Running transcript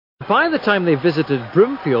by the time they visited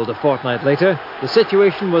Broomfield a fortnight later, the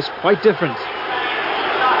situation was quite different.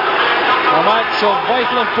 A match of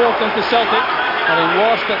vital importance to Celtic, having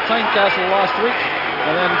lost at Tynecastle last week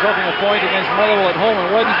and then dropping a point against Motherwell at home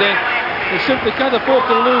on Wednesday. They simply can't afford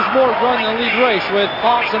to lose more ground in the league race, with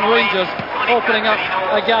Hearts and Rangers opening up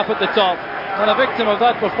a gap at the top. And a victim of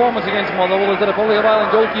that performance against Motherwell is the Republic of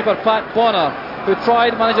Ireland goalkeeper Pat Bonner, who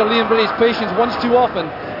tried manager Liam Brady's patience once too often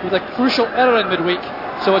with a crucial error in midweek.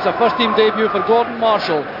 So it's a first team debut for Gordon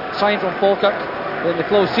Marshall, signed from Falkirk in the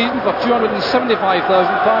close season for £275,000,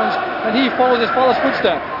 and he follows his father's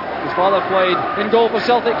footsteps. His father played in goal for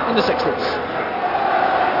Celtic in the 60s.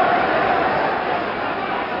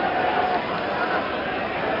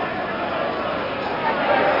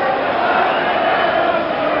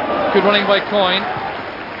 Good running by Coyne.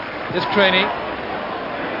 This Cranie.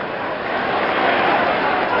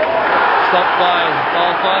 Stopped by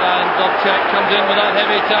Balfour, and Wdowczyk comes in with that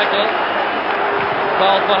heavy tackle.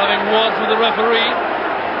 Balfour having words with the referee.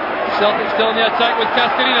 Celtic still in the attack with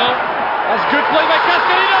Cascarino. That's good play by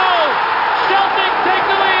Cascarino! Celtic take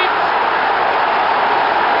the lead!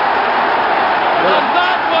 And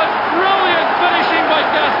that was brilliant finishing by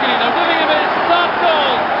Cascarino, giving him his third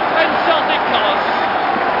goal in Celtic colours.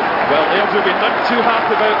 Well, Airdrie will be none too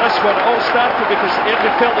happy about this one. It all started because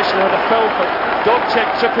Airdrie felt they should have had a foul for Wdowczyk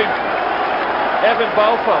tripping Evan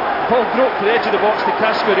Balfour. Ball broke to the edge of the box to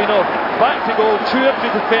Cascarino. Back to goal, 2 Airdrie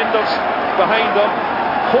defenders behind him.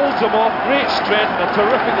 Holds him off, great strength and a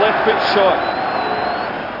terrific left foot shot.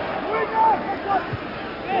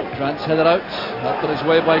 Grant's headed out, up on his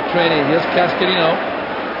way by Cranie. Here's Cascarino.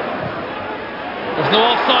 There's no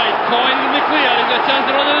offside. Coyne in the clear. He's got a chance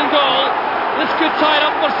to run it in goal. This could tie it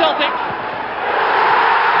up for Celtic.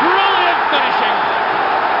 Brilliant finishing.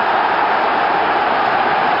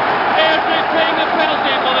 Airdrie paying the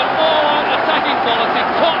penalty for an all-out attacking policy.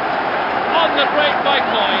 Caught on the break by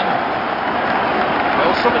Coyne.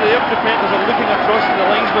 Well, some of the Airdrie defenders are looking across to the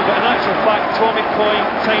linesman, but in actual fact, Tommy Coyne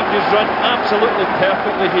timed his run absolutely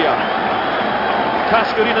perfectly here.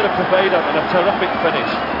 Cascarino the provider, and a terrific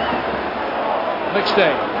finish.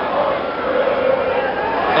 McStay.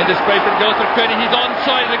 Into space and goes for Cranie. He's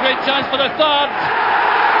onside, and a great chance for the third.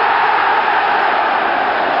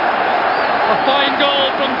 A fine goal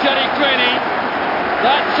from Jerry Cranie.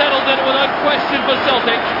 That settled it without question for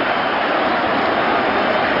Celtic.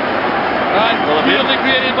 And beautifully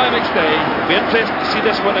created by McStay. It'll be interesting to see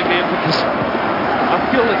this one again, because I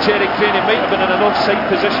feel that Jerry Cranie might have been in an offside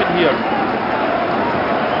position here.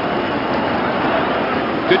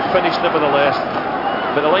 Good finish nevertheless.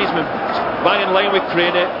 But the linesman bang in line with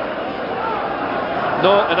Cranie.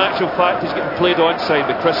 No, in actual fact, he's getting played onside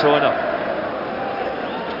with Chris Honor.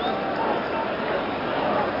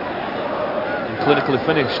 And clinically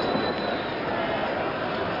finished.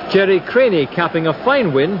 Jerry Cranie capping a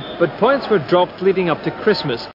fine win, but points were dropped leading up to Christmas.